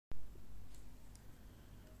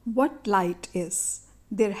What light is?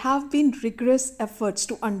 There have been rigorous efforts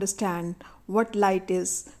to understand what light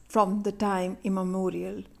is from the time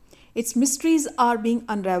immemorial. Its mysteries are being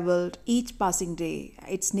unraveled each passing day.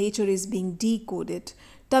 Its nature is being decoded.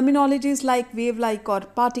 Terminologies like wave-like or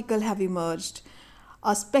particle have emerged.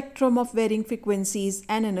 A spectrum of varying frequencies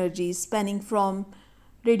and energies spanning from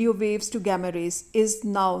radio waves to gamma rays is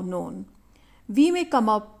now known. We may come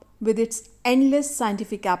up with its endless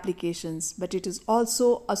scientific applications, but it is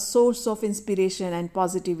also a source of inspiration and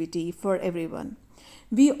positivity for everyone.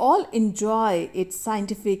 We all enjoy its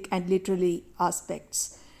scientific and literary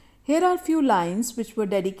aspects. Here are few lines which were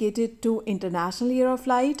dedicated to International Year of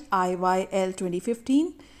Light IYL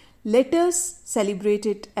 2015. Let us celebrate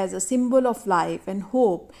it as a symbol of life and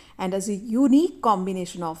hope and as a unique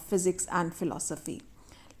combination of physics and philosophy.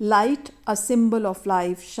 Light, a symbol of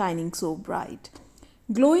life shining so bright.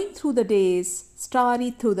 Glowing through the days,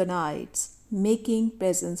 starry through the nights, making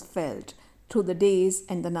presence felt through the days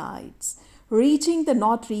and the nights, reaching the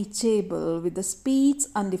not reachable with the speeds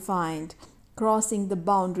undefined, crossing the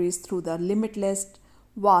boundaries through the limitless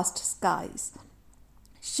vast skies,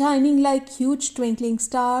 shining like huge twinkling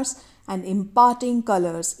stars and imparting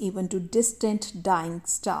colors even to distant dying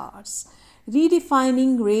stars,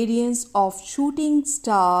 redefining radiance of shooting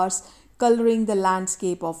stars, coloring the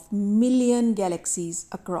landscape of million galaxies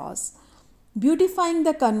across, beautifying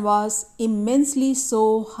the canvas immensely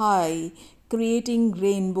so high, creating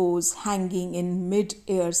rainbows hanging in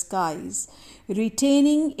mid-air skies,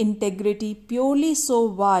 retaining integrity purely so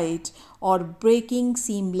white or breaking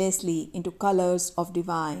seamlessly into colors of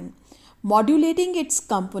divine, modulating its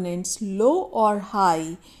components low or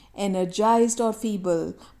high, energized or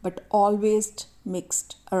feeble, but always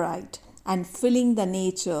mixed aright, and filling the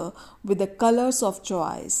nature with the colors of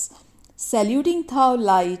choice, saluting thou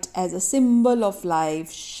light as a symbol of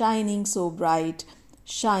life, shining so bright,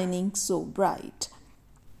 shining so bright.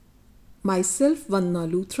 Myself, Vanna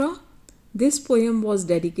Luthra. This poem was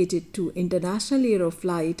dedicated to International Year of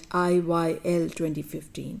Light IYL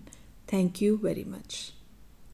 2015. Thank you very much.